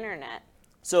off the internet.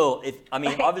 So,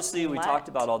 obviously we what? talked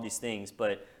about all these things,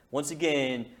 but once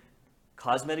again,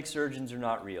 cosmetic surgeons are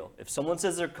not real. If someone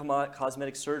says they're a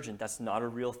cosmetic surgeon, that's not a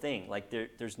real thing. Like,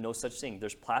 there's no such thing.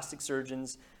 There's plastic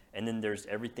surgeons, and then there's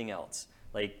everything else.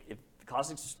 Like, if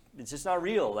it's just not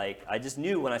real. Like, I just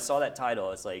knew when I saw that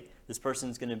title, it's like, this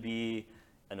person's going to be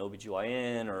an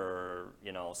OBGYN or,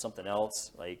 you know, something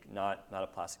else, like not a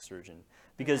plastic surgeon.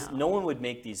 Because no one would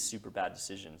make these super bad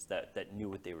decisions that knew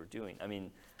what they were doing. I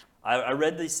mean, I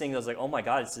read these things, I was like, oh my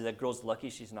God, that girl's lucky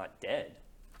she's not dead.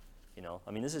 You know,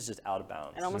 I mean, this is just out of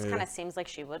bounds. It almost kind of seems like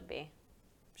she would be.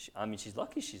 She's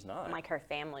lucky she's not. And like, her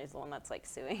family's the one that's like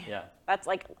suing. Yeah. That's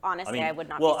like, honestly, I would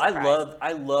not well, be surprised.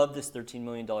 I love this $13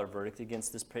 million verdict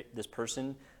against this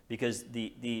person, because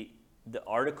the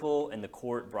article and the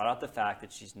court brought out the fact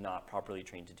that she's not properly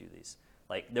trained to do these.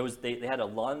 Like, they had a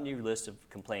laundry list of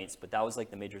complaints, but that was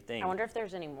like the major thing. I wonder if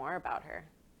there's any more about her.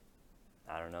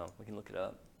 I don't know. We can look it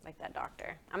up. Like that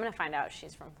doctor. I'm going to find out if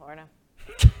she's from Florida.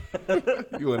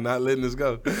 You are not letting this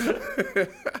go.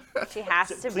 She has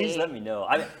to be. Please let me know.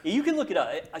 You can look it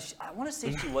up. I want to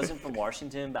say she wasn't from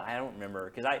Washington, but I don't remember,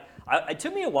 because it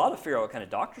took me a while to figure out what kind of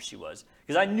doctor she was,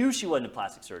 because I knew she wasn't a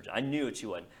plastic surgeon. I knew it she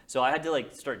wasn't. So I had to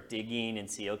like start digging and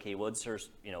see, okay, what's her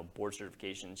board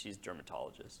certification? She's a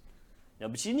dermatologist.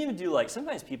 But she didn't even do, like,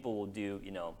 sometimes people will do,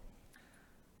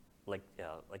 like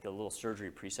a little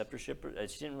surgery preceptorship.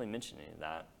 She didn't really mention any of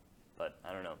that, but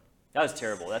I don't know. That was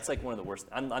terrible. That's like one of the worst.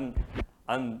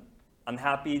 I'm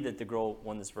happy that the girl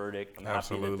won this verdict. I'm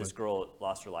happy that this girl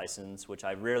lost her license, which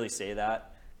I rarely say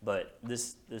that, but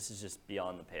this is just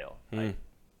beyond the pale.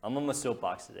 I'm on my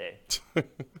soapbox today.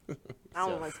 That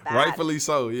one was bad. Rightfully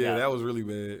so. Yeah, that was really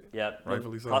bad. Yeah.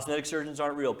 Rightfully so. Cosmetic surgeons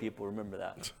aren't real, people. Remember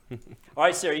that. All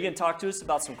right, Sarah, you going to talk to us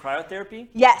about some cryotherapy?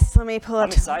 Yes, let me pull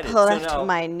up excited.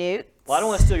 my notes. Well, I don't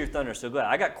want to steal your thunder, so go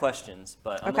ahead. I got questions,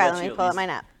 but I'm Okay, gonna let me pull up my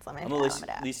notes. I'm gonna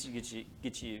at least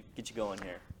get you going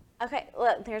here. Okay,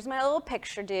 look, there's my little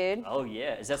picture, dude. Oh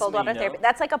yeah, is that Cold something water you know? therapy.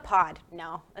 That's like a pod.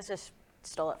 No, I just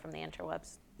stole it from the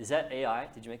interwebs. Is that AI?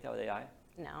 Did you make that with AI?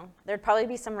 No, there'd probably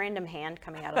be some random hand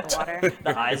coming out of the water.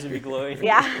 The eyes would be glowing.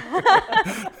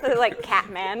 Yeah, like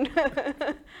Catman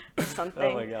or something.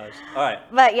 Oh my gosh. All right.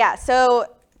 But yeah, so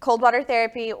cold water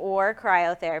therapy or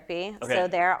cryotherapy. Okay. So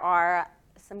there are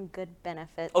some good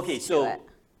benefits. Okay, to so it.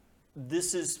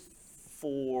 this is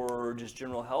for just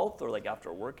general health or like after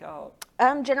a workout?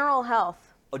 General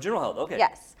health. Oh, general health. Okay.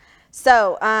 Yes.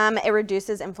 So it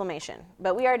reduces inflammation,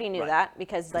 but we already knew Right. that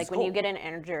because like It's when you cold. get an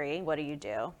injury, what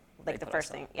do? Like the put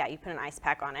first ice on thing, yeah, you put an ice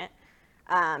pack on it.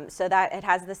 So that it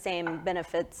has the same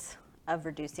benefits of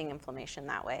reducing inflammation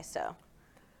that way. So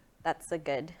that's a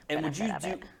good And would benefit you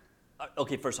of do? it.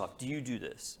 Okay, first off, do you do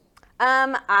this?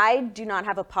 I do not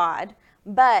have a pod,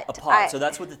 but A pod. So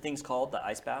that's what the thing's called, the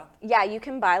ice bath. yeah, you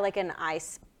can buy like an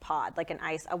ice pod, like an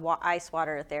ice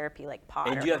water therapy like pod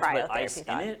And or do you have to cryotherapy put ice in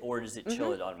pod. it, or does it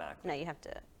chill it automatically? No, you have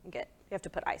to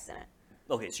put ice in it.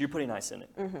 Okay, so you're putting ice in it.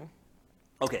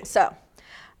 Okay. So,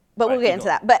 but Right, we'll get keep into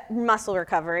going. that. But muscle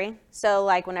recovery. So,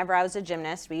 like whenever I was a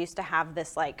gymnast, we used to have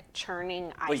this like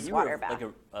churning ice Wait, you water were bath.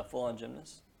 like a full-on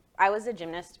gymnast? I was a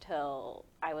gymnast till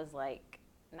I was like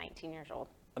 19 years old.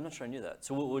 I'm not sure I knew that.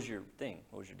 So what was your thing?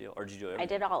 What was your deal? Or did you do everything? I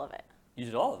did all of it. You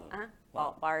did all of them?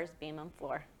 Vault, bars, beam, and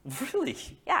floor. Really?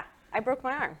 Yeah, I broke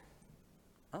my arm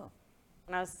Oh.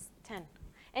 when I was 10.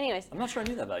 Anyways, I'm not sure I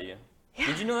knew that about you.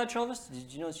 Did you know that, Travis?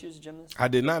 Did you know she was a gymnast? I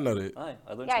did not know that.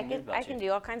 I learned yeah, something new about I you. can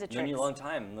do all kinds of Known you tricks. a long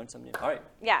time and learned something new. All right.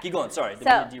 Yeah. Keep going. Sorry. Didn't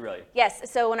So, mean to derail you. yes,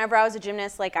 so whenever I was a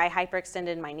gymnast, like I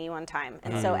hyperextended my knee one time.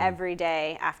 And so every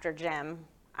day after gym,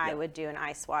 I Yeah. would do an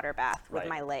ice water bath with Right.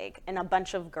 my leg. And a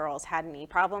bunch of girls had knee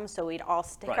problems, so we'd all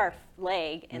stick Right. our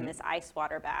leg in this ice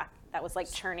water bath that was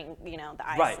like churning, the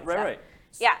ice. Right, and right, stuff. right.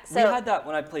 Yeah, We so had that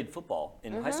when I played football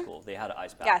in high school. They had an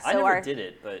ice bath. Yeah, I so never our- did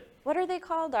it, but what are they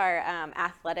called? Our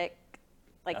athletic,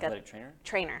 like athletic trainer?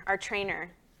 trainer. Our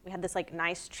trainer. We had this like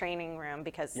nice training room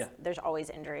because Yeah. there's always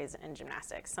injuries in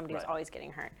gymnastics. Somebody was Right. always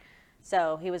getting hurt.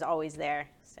 So he was always there.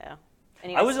 So I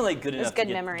anyways, wasn't like good it was enough good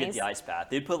to get memories. the ice bath.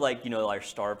 They'd put like, our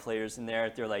star players in there.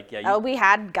 They're like, yeah, you, Oh, we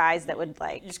had guys that would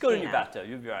like. you just go to you your know, bathtub.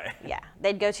 You'll be all right. Yeah,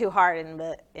 they'd go too hard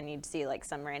and you'd see like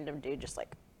some random dude just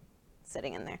like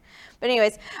sitting in there. But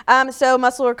anyways, so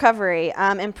muscle recovery,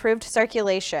 improved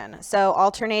circulation. So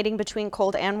alternating between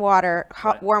cold and water,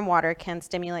 Right. warm water can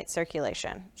stimulate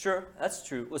circulation. Sure, that's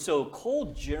true. Well, so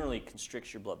cold generally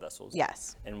constricts your blood vessels.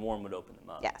 Yes. And warm would open them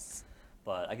up. Yes.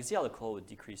 But I can see how the cold would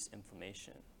decrease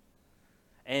inflammation.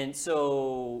 And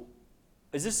so,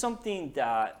 is this something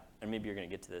that, and maybe you're going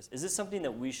to get to this, is this something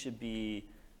that we should be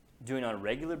doing on a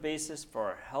regular basis for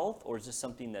our health, or is this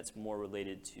something that's more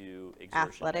related to exertion?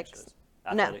 Athletics.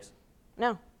 Athletics?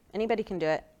 No, anybody can do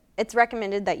it. It's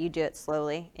recommended that you do it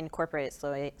slowly, incorporate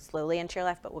it slowly into your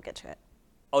life, but we'll get to it.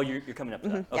 Oh, you're coming up to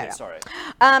that. Okay, yeah. sorry.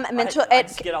 Mental. I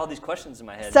just get all these questions in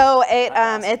my head. So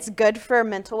Ask. it's good for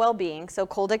mental well-being. So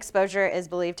cold exposure is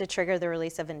believed to trigger the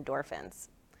release of endorphins.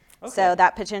 Okay. So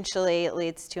that potentially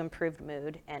leads to improved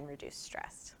mood and reduced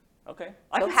stress. Okay.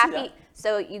 I So can happy. see that.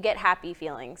 So you get happy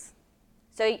feelings.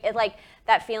 So it, like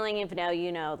that feeling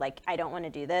of like I don't want to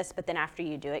do this, but then after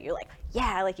you do it, you're like,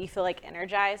 yeah, like you feel like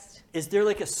energized. Is there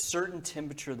like a certain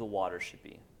temperature the water should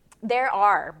be? There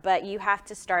are, but you have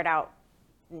to start out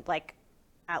like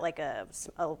at like a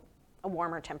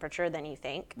warmer temperature than you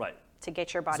think. Right. To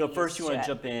get your body. So first you used want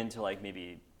to it. jump into like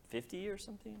maybe 50 or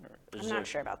something? Or is I'm there- not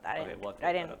sure about that. Okay, we'll have to I look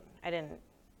that didn't. up. I didn't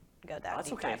go that That's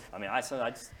deep okay. dive. I mean, I just, like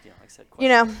I said, You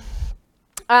know,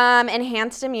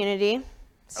 enhanced immunity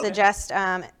suggests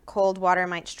cold water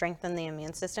might strengthen the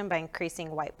immune system by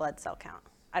increasing white blood cell count.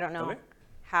 I don't know Okay.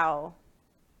 how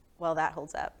well that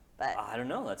holds up, but I don't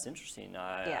know. That's interesting.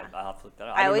 Yeah. I'll have to look that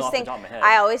up. I don't always know off think the top of my head.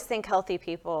 I always think healthy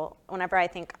people. Whenever I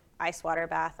think ice water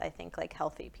bath, I think like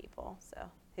healthy people. So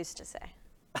who's to say?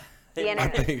 The I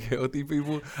internet. think healthy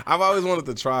people. I've always wanted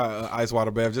to try an ice water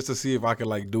bath just to see if I could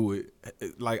like do it.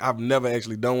 Like I've never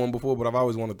actually done one before, but I've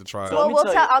always wanted to try So it. let Well,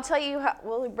 me tell you- I'll tell you.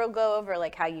 We'll go over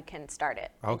like how you can start it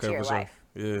Okay, into your for sure. life.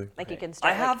 Yeah. Like you Okay. can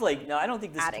start. I have no, I don't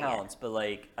think this adding it. counts, but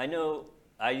like I know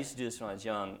I used to do this when I was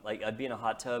young. Like I'd be in a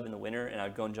hot tub in the winter and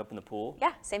I'd go and jump in the pool.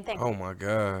 Yeah, same thing. Oh my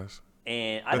gosh.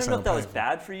 And I That don't know if that sounds was painful.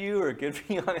 bad for you or good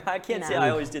for you. I mean, I can't say No. I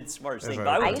always did the smartest That's thing,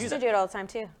 right. but I I would used do to that. do it all the time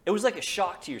too. It was like a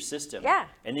shock to your system. Yeah.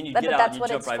 And then you But get out that's and you what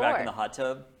jump it's right back for. in the hot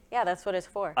tub. Yeah, that's what it's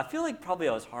for. I feel like probably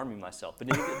I was harming myself, but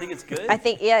do you think it's good? I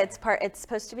think, yeah, it's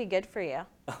supposed to be good for you.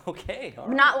 Okay. All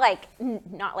right.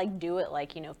 Not like do it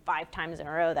like, 5 times in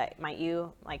a row that might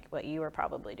you, like what you were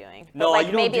probably doing. But No, like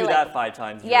you don't do that 5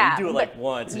 times. Yeah. You do it like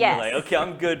once, and yes. you're like, okay,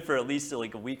 I'm good for at least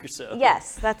like a week or so.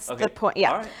 Yes, that's Okay. the point.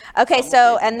 Yeah. All right. Okay, I'm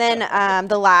so, okay. and then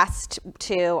the last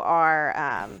 2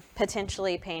 are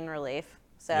potentially pain relief.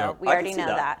 So Yep. we I can already see know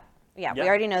that. that. Yeah, Yeah. we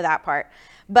already know that part.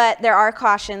 But there are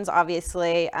cautions,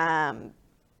 obviously.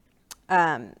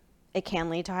 It can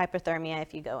lead to hypothermia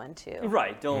if you go into.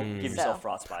 Right. Don't give yourself So-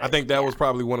 frostbite. I think that was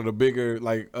probably one of the bigger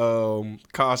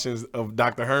cautions of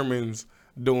Dr. Herman's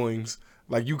doings.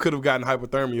 Like you could have gotten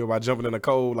hypothermia by jumping in a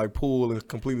cold like pool and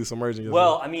completely submerging yourself.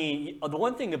 Well, I mean, the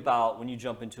one thing about when you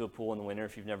jump into a pool in the winter,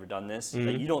 if you've never done this,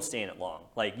 like, you don't stay in it long.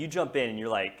 Like you jump in and you're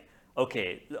like,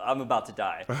 okay, I'm about to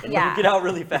die. And Yeah. you get out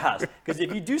really fast. Because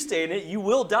if you do stay in it, you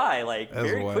will die like That's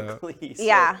very wild. quickly. So-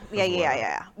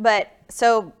 Yeah. But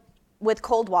so with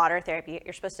cold water therapy,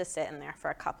 you're supposed to sit in there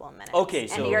for a couple of minutes. Okay,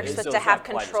 so and you're it's- supposed so to it's have not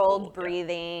quite as controlled cold, yeah.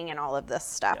 breathing and all of this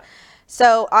stuff. Yeah.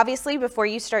 So obviously, before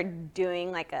you start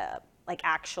doing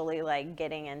actually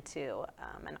getting into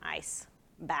an ice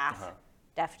bath,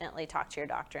 definitely talk to your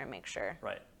doctor and make sure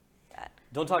Right. that.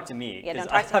 Don't talk to me. Yeah, 'cause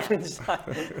don't talk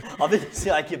to I'll just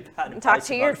I get bad advice Talk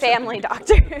to your about family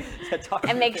jumping. doctor Yeah, talk to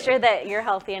and your make sure that you're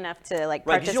healthy enough to Right, 'cause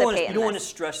participate you in don't want to this.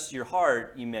 stress your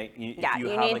heart. If Yeah, you you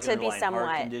have need like to an be underlying somewhat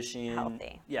heart condition.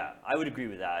 healthy. Yeah, I would agree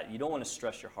with that. You don't want to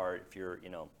stress your heart if you're,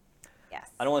 Yes.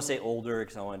 I don't want to say older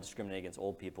because I don't want to discriminate against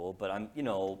old people, but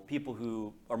people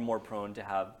who are more prone to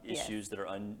have Yes. issues that are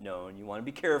unknown. You want to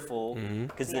be careful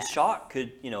because the Yes. shock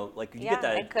could, like if you Yeah,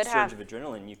 get it could that surge have- of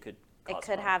adrenaline, you could. It cause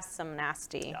could harm. have some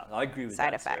nasty. Yeah, I agree with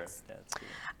side that, Sarah. effects. Yeah,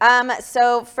 that's good.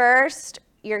 So first,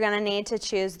 you're gonna need to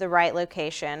choose the right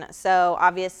location. So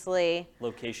obviously,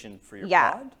 Location for your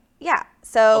yeah, pod? yeah.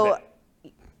 So,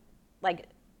 Okay. like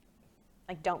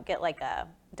don't get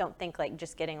don't think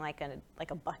just getting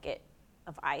a bucket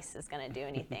of ice is gonna do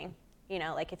anything.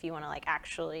 Like if you want to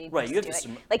actually Right, just you have do to it.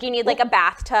 sm- Like you need a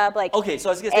bathtub. Okay, so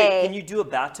I was gonna say, can you do a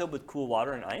bathtub with cool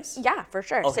water and ice? Yeah, for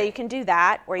sure. So Okay. you can do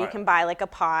that, or you Alright. can buy a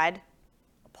pod.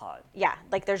 A pod. Yeah,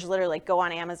 there's literally go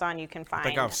on Amazon. You can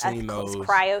find I've seen those.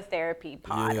 cryotherapy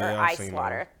pod Yeah, or I've ice seen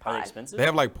water Are they pod. expensive? They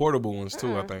have like portable ones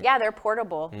too, I think. Yeah, they're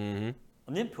portable. I'm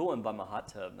in the pool and by my hot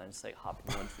tub, and I just hop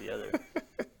from one to the other.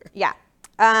 Yeah.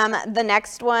 The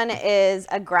next one is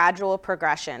a gradual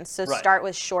progression. So Right. start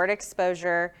with short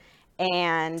exposure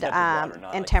and Tepid water,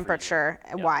 not like temperature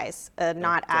freezing. Yeah. wise, not don't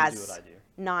do as what I do.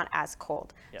 not as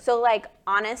cold. Yeah. So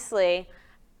honestly,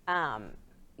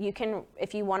 you can,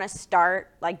 if you want to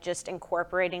start just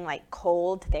incorporating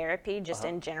cold therapy just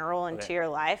in general into Okay. your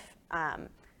life,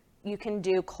 you can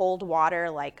do cold water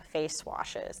face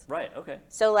washes. Right, okay.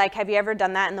 So have you ever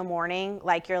done that in the morning?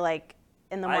 You're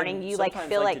in the morning, you sometimes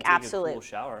feel like to take a absolute cool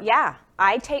shower. Yeah,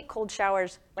 I take cold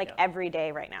showers Yeah. every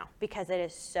day right now because it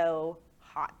is so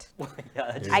hot. Yeah,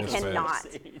 that I just makes cannot.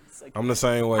 sense. It's like- I'm the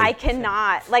same way. I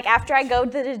cannot. After I go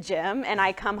to the gym and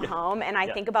I come home and I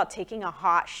Yeah. think about taking a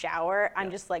hot shower, I'm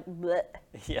just bleh.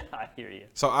 yeah, I hear you.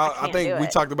 So I can't think do we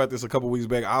it. talked about this a couple weeks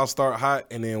back. I'll start hot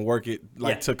and then work it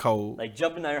Yeah. to cold. Like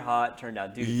jump in there hot, turn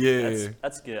down. Dude, Yeah.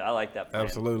 that's good. I like that plan.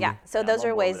 Absolutely. Yeah, so Yeah, those I'm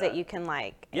are on board ways with that that. you can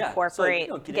Yeah, so, incorporate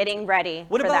get getting into it. ready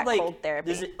What for about that cold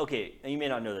therapy. okay, and you may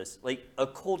not know this. Like a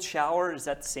cold shower, is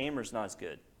that the same or is not as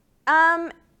good?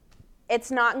 It's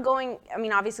not going,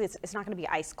 obviously it's not going to be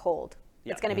ice cold.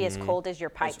 Yeah. It's going to be as cold as your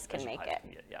pipes As can your make pipes it.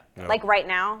 can get, yeah. Yeah. Right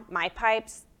now, my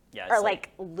pipes Yeah, are it's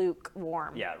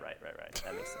lukewarm. Yeah, right.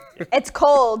 That makes sense. Yeah. It's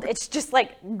cold. It's just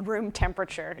room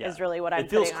temperature Yeah. is really what I'm It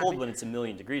feels putting cold on. when it's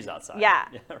 1,000,000 degrees outside. Yeah.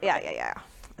 right. Yeah.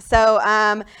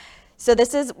 So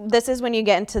this is when you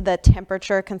get into the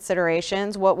temperature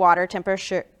considerations. What water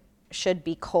temperature should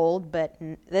be cold, but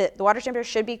the water temperature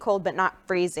should be cold, but not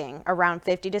freezing. Around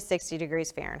 50 to 60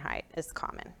 degrees Fahrenheit is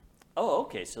common. Oh,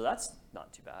 okay. So that's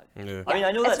not too bad. Yeah. I mean,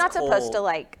 I know It's that's not supposed to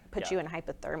cold. put Yeah. you in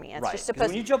hypothermia. It's Right. just 'cause supposed.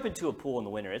 when you jump into a pool in the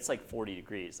winter, it's 40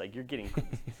 degrees. You're getting.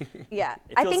 Yeah,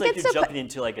 It I feels think like it's you're jumping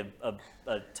into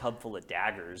a tub full of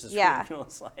daggers. Is Yeah. what it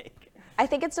feels like. I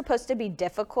think it's supposed to be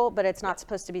difficult, but it's not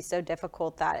supposed to be so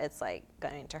difficult that it's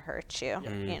going to hurt you.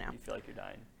 You know. You feel like you're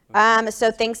dying.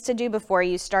 So things to do before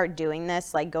you start doing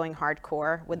this, going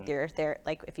hardcore with your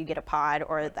if you get a pod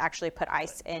or actually put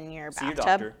ice in your See your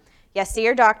bathtub. doctor. Yeah, see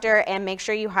your doctor and make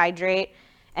sure you hydrate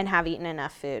and have eaten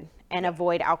enough food and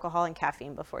avoid alcohol and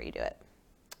caffeine before you do it.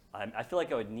 I feel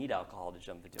like I would need alcohol to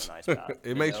jump into an ice bath.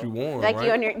 It makes you warm, Like right?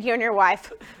 you and your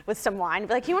wife with some wine,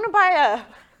 be like, you want to buy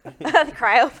a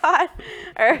cryopod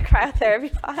or a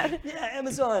cryotherapy pod? Yeah,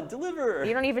 Amazon, deliver.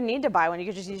 You don't even need to buy one. You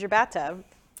could just use your bathtub.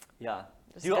 Yeah.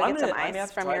 Just go get some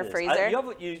ice from your freezer.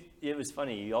 It was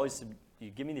funny. You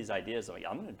give me these ideas. I'm like,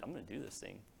 I'm gonna do this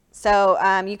thing. So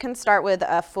you can start with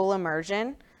a full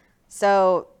immersion.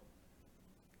 So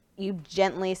you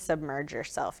gently submerge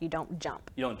yourself. You don't jump.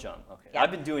 You don't jump. Okay. Yeah.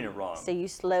 I've been doing it wrong. So you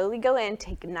slowly go in,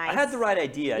 take a nice. I had the right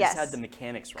idea. I Yes. just had the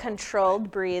mechanics wrong. Controlled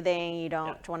breathing. You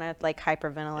don't want to like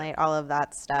hyperventilate, all of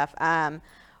that stuff.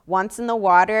 Once in the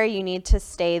water, you need to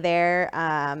stay there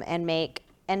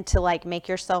and to like make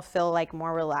yourself feel like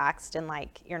more relaxed and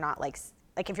like you're not like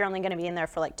if you're only going to be in there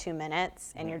for like 2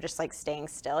 minutes and you're just like staying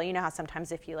still. You know how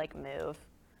sometimes if you like move.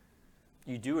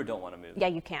 You do or don't want to move? Yeah,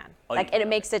 you can. Oh, like, you can. it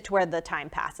makes it to where the time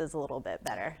passes a little bit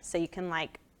better. So you can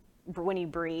like, when you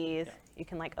breathe, you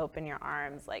can like open your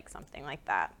arms, like something like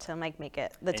that, to like make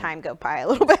it the time go by a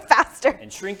little bit faster.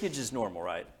 And shrinkage is normal,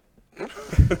 right?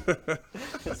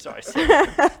 Sorry.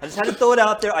 I just had to throw it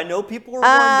out there. I know people were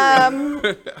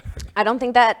wondering. I don't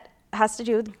think that has to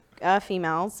do with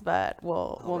females, but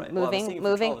we'll right. Well,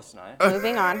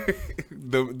 moving on.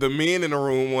 The men in the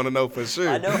room want to know for sure.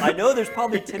 I know there's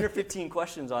probably 10 or 15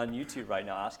 questions on YouTube right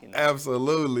now asking that.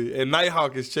 Absolutely. And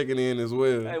Nighthawk is checking in as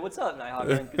well. Hey, what's up, Nighthawk?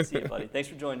 Man? Good to see you, buddy. Thanks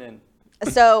for joining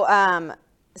in. So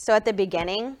at the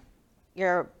beginning,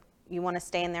 you want to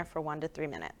stay in there for 1 to 3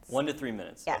 minutes. 1 to 3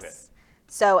 minutes. Yes. Okay.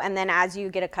 So, and then as you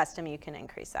get accustomed, you can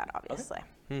increase that, obviously.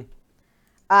 Okay.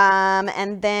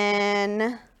 And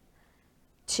then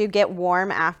to get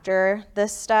warm after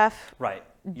this stuff, Right.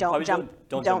 Don't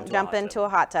jump into a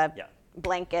hot tub. Yeah.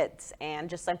 Blankets and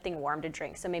just something warm to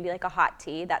drink. So maybe like a hot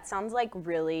tea. That sounds like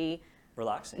really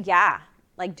relaxing. Yeah,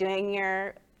 like doing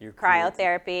your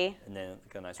cryotherapy, and then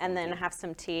like a nice and then have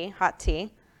some tea, hot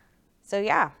tea. So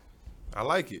yeah. I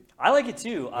like it. I like it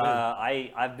too.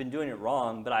 I've been doing it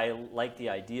wrong, but I like the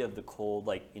idea of the cold.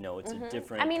 Like, you know, it's a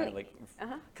different kind of like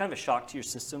kind of a shock to your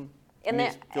system. And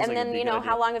then you know,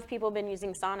 how long have people been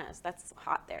using saunas? That's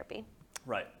hot therapy.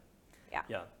 Right. Yeah.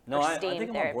 Yeah. No, I think I'm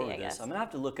on board with I this. guess. I'm gonna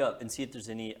have to look up and see if there's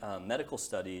any medical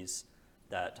studies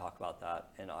that talk about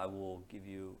that, and I will give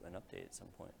you an update at some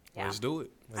point. Yeah. Let's do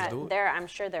it. I'm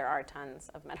sure there are tons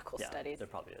of medical studies. There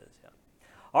probably is. Yeah.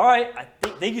 All right.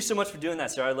 Thank you so much for doing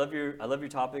that, Sarah. I love your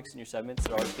topics and your segments.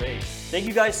 They're always great. Thank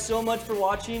you guys so much for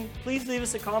watching. Please leave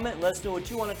us a comment and let us know what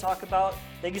you want to talk about.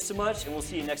 Thank you so much, and we'll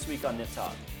see you next week on Nip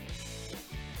Talk.